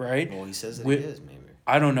 Right? Well, he says that he is, maybe.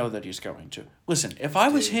 I don't know that he's going to. Listen, if I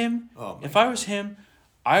was him,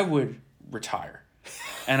 I would retire.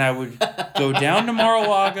 And I would go down to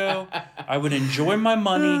Mar-a-Lago. I would enjoy my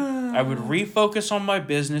money. I would refocus on my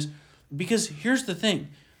business. Because here's the thing.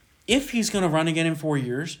 If he's going to run again in 4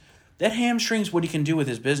 years, that hamstrings what he can do with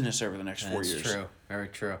his business over the next 4 years. That's true. Very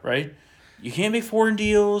true. Right? You can't make foreign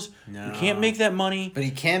deals. No. You can't make that money. But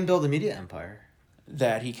he can build a media empire.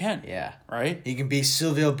 That he can. Yeah. Right? He can be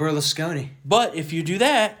Silvio Berlusconi. But if you do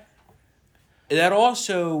that, that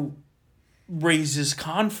also raises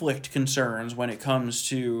conflict concerns when it comes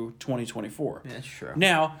to 2024. Yeah, that's true.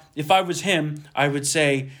 Now, if I was him, I would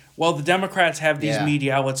say, well, the Democrats have these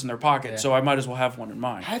media outlets in their pocket, so I might as well have one in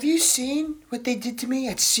mine. Have you seen what they did to me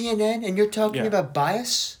at CNN and you're talking about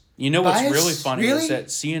bias? You know what's really funny is that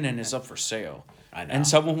CNN is up for sale. I know. And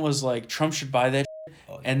someone was like, Trump should buy that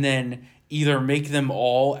and then either make them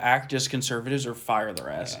all act as conservatives or fire their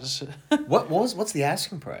asses. Yeah. What's the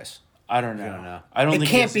asking price? I don't know. I don't it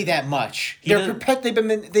think can't be that much.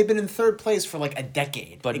 They've been in third place for like a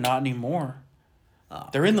decade. But not anymore. Oh,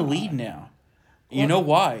 they're in the lead now. You know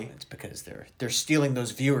why? It's because they're stealing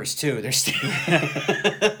those viewers too. They're stealing.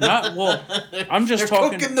 I'm just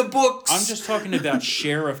talking. Cooking the books. I'm just talking about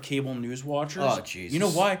share of cable news watchers. Oh Jesus! You know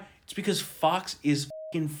why? It's because Fox is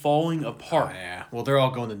fucking falling apart. Oh, yeah. Well, they're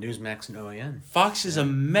all going to Newsmax and OAN. Fox is a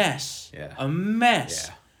mess. Yeah. A mess.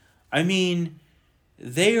 Yeah. I mean,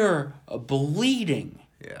 they are bleeding.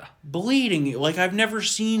 Yeah. Bleeding like I've never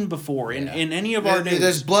seen before in any of our news.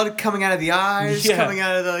 There's blood coming out of the eyes, coming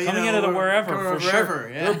out of the wherever, for sure.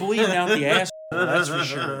 Yeah. They're bleeding out the ass. That's for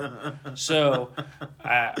sure. So,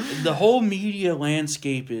 the whole media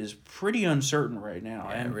landscape is pretty uncertain right now,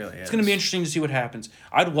 and it really is. It's going to be interesting to see what happens.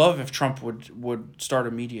 I'd love if Trump would start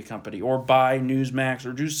a media company or buy Newsmax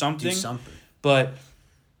or do something. But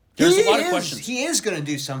there's a lot of questions. He is going to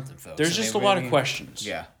do something, folks. There's just a lot of questions.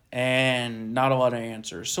 Yeah. And not a lot of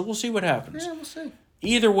answers. So we'll see what happens. Yeah, we'll see.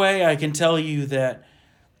 Either way, I can tell you that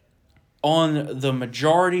on the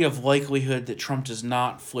majority of likelihood that Trump does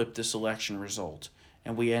not flip this election result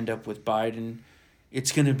and we end up with Biden,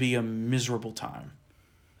 it's going to be a miserable time.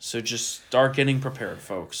 So just start getting prepared,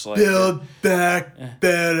 folks. Build back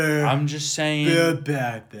better. I'm just saying. Build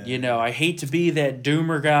back better. I hate to be that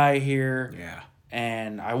doomer guy here. Yeah.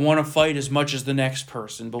 And I want to fight as much as the next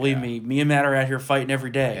person. Believe me and Matt are out here fighting every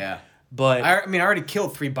day. Yeah. But I already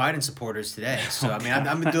killed 3 Biden supporters today. So, I've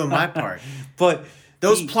been doing my part. But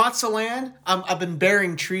those plots of land, I've been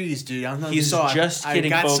bearing trees, dude. I don't know if you saw it. Just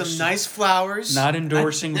kidding, I got folks. some nice flowers. Not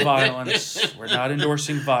endorsing violence. We're not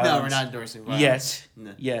endorsing violence. No, we're not endorsing violence.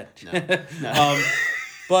 Yet. No.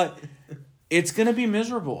 But it's going to be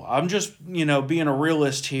miserable. I'm just, being a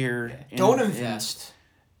realist here. Don't invest.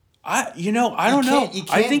 I don't know.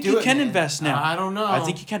 I think you can invest now. I don't know. I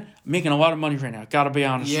think you can. I'm making a lot of money right now. Got to be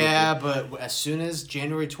honest with you. Yeah, but as soon as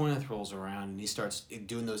January 20th rolls around and he starts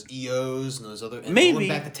doing those EOs and those other... Maybe.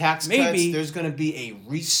 Back the tax cuts, there's going to be a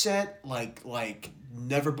reset like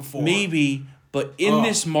never before. Maybe, but in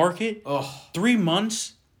this market, 3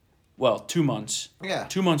 months, 2 months. Yeah.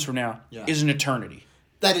 2 months from now is an eternity.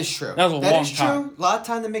 That is true. That was a long time. True. A lot of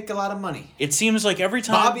time to make a lot of money. It seems like every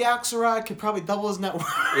time... Bobby Axelrod could probably double his net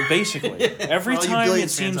worth. Basically. Every time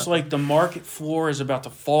it seems like the market floor is about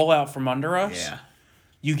to fall out from under us,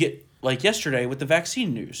 you get, like yesterday with the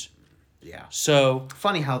vaccine news. Yeah. So...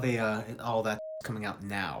 Funny how they all that coming out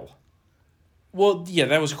now. Well, yeah,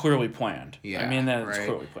 that was clearly planned. Yeah, that's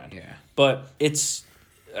clearly planned. Yeah. But it's...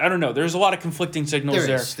 I don't know. There's a lot of conflicting signals There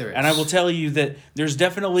there. is. And I will tell you that there's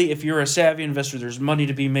definitely, if you're a savvy investor, there's money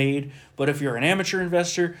to be made. But if you're an amateur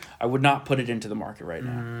investor, I would not put it into the market right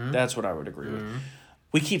now. Mm-hmm. That's what I would agree with.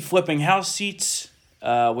 We keep flipping house seats.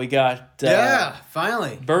 We got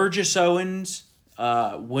finally. Burgess Owens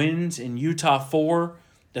wins in Utah 4.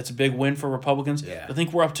 That's a big win for Republicans. Yeah. I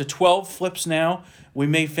think we're up to 12 flips now. We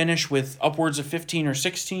may finish with upwards of 15 or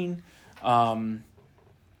 16.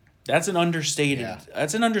 That's an understated. Yeah.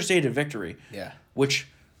 That's an understated victory. Yeah. Which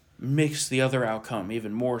makes the other outcome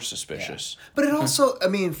even more suspicious. But it also, I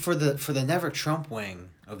mean, for the never Trump wing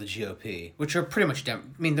of the GOP, which are pretty much, they're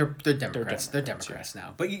Democrats. They're Democrats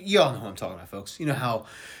now. But you all know who I'm talking about, folks. You know how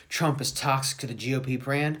Trump is toxic to the GOP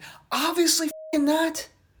brand? Obviously f***ing not.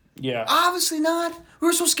 Yeah. Obviously not. We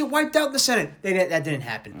were supposed to get wiped out in the Senate. That didn't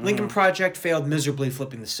happen. Lincoln Project failed miserably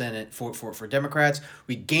flipping the Senate for Democrats.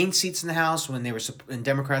 We gained seats in the House when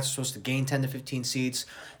Democrats were supposed to gain 10 to 15 seats.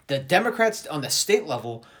 The Democrats on the state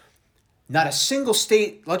level, not a single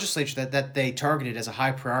state legislature that they targeted as a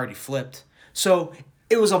high priority flipped. So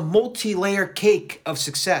it was a multi-layer cake of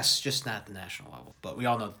success, just not at the national level. But we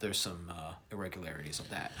all know that there's some irregularities of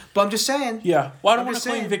that. But I'm just saying. Yeah. Well, I don't I'm want just to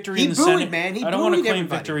claim saying, victory he in the buoyed, Senate. man. He I don't want to buoyed claim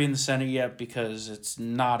everybody. victory in the Senate yet because it's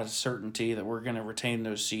not a certainty that we're going to retain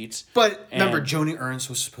those seats. But remember, And- Joni Ernst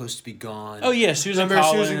was supposed to be gone. Oh, yeah, Susan Remember,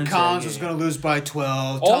 Collins. Susan Collins yeah, was yeah. going to lose by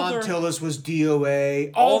 12. All Tom their- Tillis was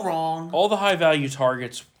DOA. All wrong. All the high value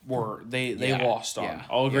targets were they Yeah, lost on. yeah,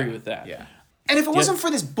 I'll agree yeah, with that. Yeah. And if it wasn't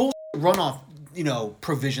for this bullshit runoff,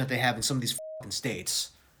 provision that they have in some of these fucking states,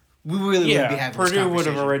 we really wouldn't be having Purdue this would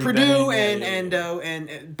have conversation. already Purdue been in,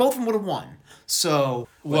 and both of them would have won. So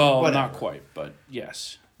Well, whatever. not quite, but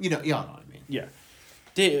yes. Y'all know what I mean. Yeah.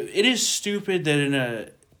 It is stupid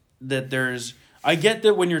that there's I get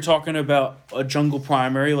that when you're talking about a jungle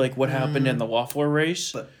primary like what happened in the Loeffler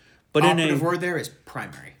race. But in Operative a word there is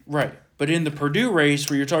primary. right. But in the Purdue race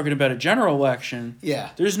where you're talking about a general election,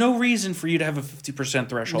 Yeah. there's no reason for you to have a 50%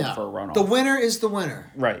 threshold for a runoff. The winner is the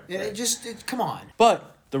winner. Right. Come on.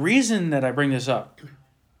 But the reason that I bring this up,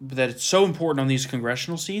 that it's so important on these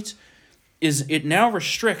congressional seats, is it now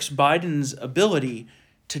restricts Biden's ability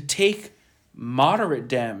to take moderate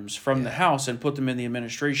Dems from the House and put them in the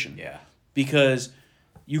administration. Yeah. Because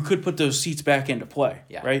you could put those seats back into play,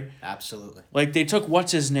 Yeah. right? Absolutely. Like they took,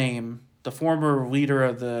 what's his name? The former leader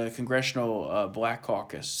of the Congressional Black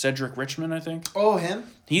Caucus, Cedric Richmond, I think. Oh, him?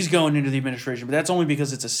 He's going into the administration, but that's only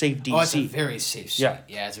because it's a safe D Oh, it's a seat. very safe seat. Yeah.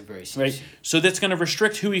 Yeah, it's a very safe Right? seat. So that's going to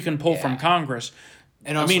restrict who you can pull from Yeah. Congress.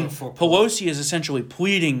 And I also mean, for Pelosi is essentially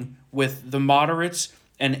pleading with the moderates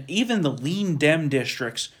and even the lean Dem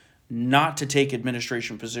districts not to take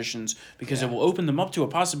administration positions because it will open them up to a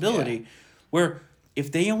possibility where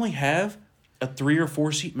if they only have a 3 or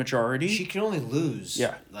 4 seat majority, She can only lose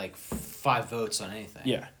like 5 votes on anything.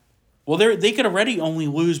 yeah. Well, they could already only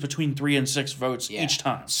lose between 3 and 6 votes Yeah. each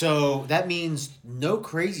time. So that means no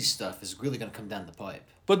crazy stuff is really going to come down the pipe.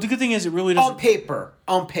 But the good thing is, it really doesn't.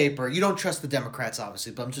 On paper, you don't trust the Democrats,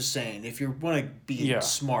 obviously, but I'm just saying, if you want to be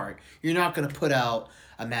smart, you're not going to put out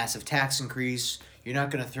a massive tax increase. You're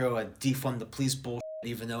not going to throw a defund the police bullshit,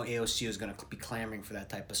 even though AOC is going to be clamoring for that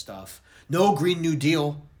type of stuff. No Green New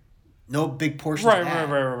Deal. No big portion of that.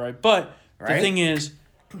 Right. But the Right? thing is,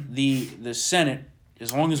 the Senate,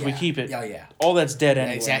 as long as we Yeah. keep it, Yeah. all that's dead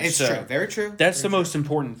anyway. Exactly. It's So true. Very true. That's the most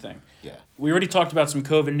important thing. Yeah. We already talked about some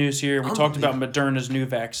COVID news here. We talked about Moderna's new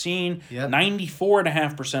vaccine, Yep.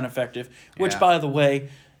 94.5% effective, which, Yeah. by the way,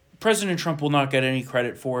 President Trump will not get any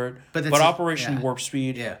credit for it. But But, that's- Operation yeah. Warp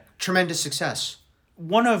Speed, Yeah. Tremendous success.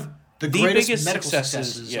 one of The the greatest biggest medical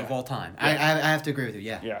successes of all time. I have to agree with you.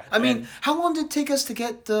 Yeah. Yeah. I mean, And- how long did it take us to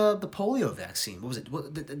get the polio vaccine? What was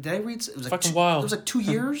it? Did I read? It was like Fucking wild. It was like 2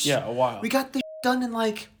 years. Yeah, a while. We got this done in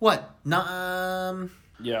like what?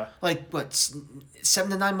 Yeah. Like what?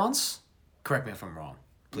 7 to 9 months? Correct me if I'm wrong.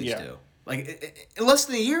 Please Yeah. do. Like in less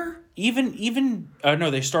than a year? Even no,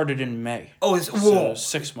 they started in May. Oh, it's So whoa.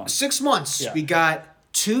 6 months. 6 months. Yeah. We got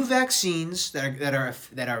 2 vaccines that are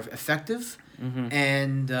effective, Mm-hmm.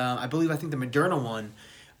 and I think the Moderna one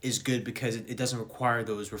is good because it doesn't require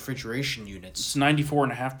those refrigeration units. It's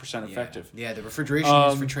 94.5% Yeah. effective. Yeah, the refrigeration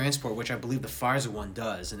units for transport, which I believe the Pfizer one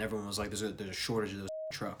does, and everyone was like, "There's a shortage of those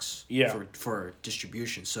trucks Yeah. for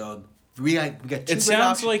distribution." So we got 2 It great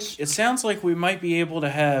sounds options. like we might be able to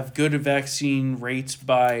have good vaccine rates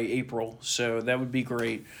by April, so that would be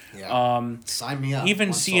great. Yeah. Sign me up. Even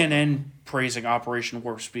Once CNN praising Operation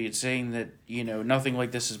Warp Speed, saying that nothing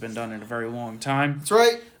like this has been done in a very long time. That's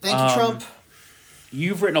right. Thank you, Trump.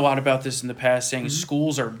 You've written a lot about this in the past, saying Mm-hmm.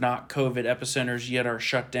 schools are not COVID epicenters yet are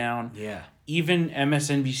shut down. Yeah. Even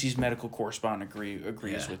MSNBC's medical correspondent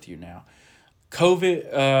agrees Yeah. with you now.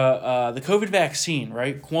 the COVID vaccine,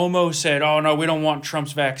 right? Cuomo said, "Oh no, we don't want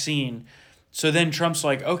Trump's vaccine." So then Trump's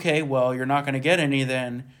like, "Okay, well, you're not going to get any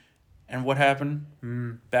then." And what happened?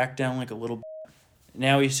 Back down like a little.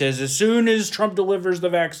 Now he says, as soon as Trump delivers the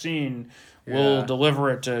vaccine, we'll deliver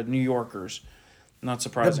it to New Yorkers. Not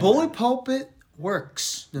surprising. The bully pulpit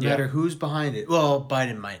works no Yeah. matter who's behind it. Well,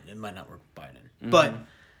 Biden might not work with Biden, but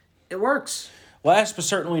it works. Last but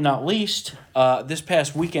certainly not least, this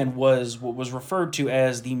past weekend was what was referred to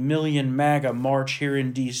as the Million MAGA March here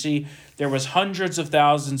in D.C. There was hundreds of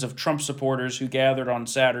thousands of Trump supporters who gathered on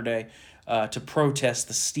Saturday to protest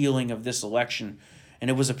the stealing of this election. And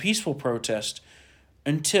it was a peaceful protest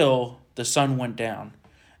until the sun went down.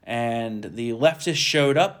 And the leftists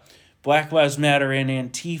showed up. Black Lives Matter and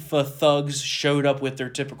Antifa thugs showed up with their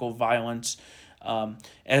typical violence.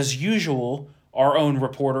 As usual, our own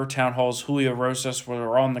reporter, Town Hall's Julio Rosas,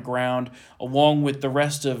 were on the ground, along with the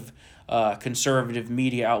rest of conservative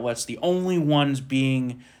media outlets, the only ones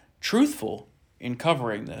being truthful in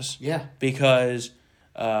covering this. Yeah. Because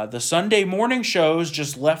the Sunday morning shows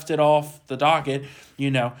just left it off the docket. You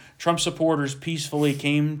know, Trump supporters peacefully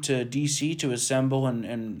came to D.C. to assemble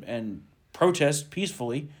and protest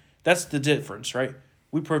peacefully. That's the difference, right?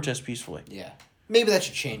 We protest peacefully. Yeah. Maybe that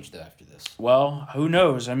should change, though, after this. Well, who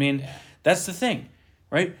knows? I mean, that's the thing,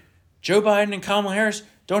 right? Joe Biden and Kamala Harris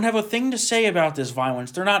don't have a thing to say about this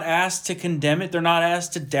violence. They're not asked to condemn it. They're not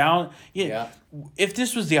asked to down. Yeah. If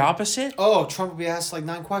this was the opposite. Oh, Trump would be asked like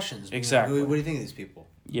 9 questions. Exactly. What do you think of these people?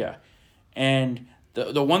 Yeah. And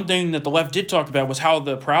the one thing that the left did talk about was how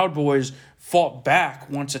the Proud Boys fought back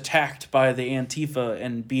once attacked by the Antifa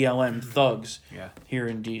and BLM thugs here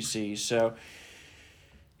in D.C. So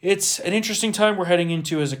it's an interesting time we're heading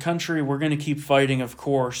into as a country. We're going to keep fighting, of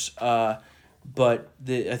course, but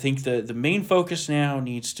I think the main focus now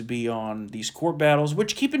needs to be on these court battles,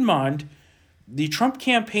 which, keep in mind, the Trump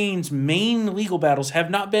campaign's main legal battles have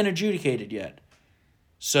not been adjudicated yet.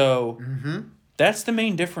 So that's the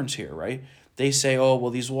main difference here, right? They say, oh,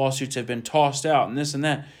 well, these lawsuits have been tossed out and this and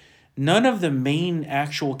that. None of the main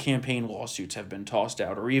actual campaign lawsuits have been tossed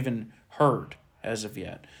out or even heard as of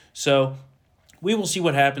yet. So we will see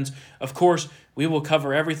what happens. Of course, we will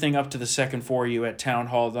cover everything up to the second for you at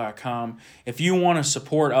townhall.com. If you want to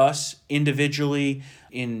support us individually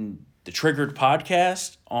in the Triggered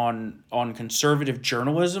podcast on conservative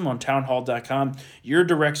journalism on townhall.com, your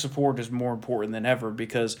direct support is more important than ever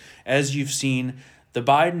because, as you've seen, the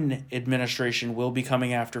Biden administration will be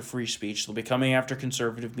coming after free speech. They'll be coming after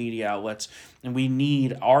conservative media outlets. And we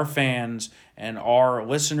need our fans and our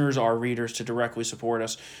listeners, our readers, to directly support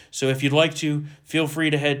us. So if you'd like to, feel free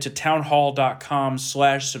to head to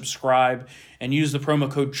townhall.com/subscribe and use the promo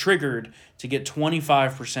code TRIGGERED to get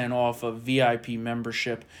 25% off of VIP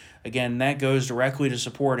membership. Again, that goes directly to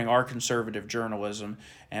supporting our conservative journalism.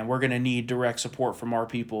 And we're going to need direct support from our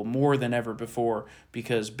people more than ever before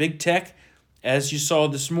because big tech, as you saw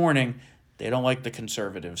this morning, they don't like the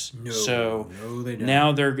conservatives. No, they don't.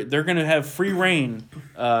 Now they're going to have free reign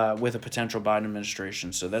with a potential Biden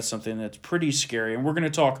administration. So that's something that's pretty scary. And we're going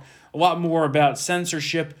to talk a lot more about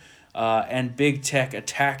censorship and big tech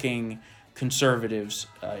attacking conservatives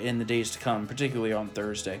in the days to come, particularly on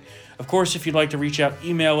Thursday. Of course, if you'd like to reach out,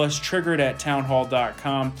 email us,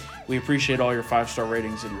 triggered@townhall.com. We appreciate all your 5-star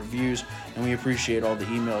ratings and reviews, and we appreciate all the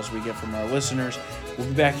emails we get from our listeners. We'll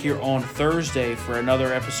be back here on Thursday for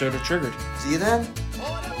another episode of Triggered. See you then.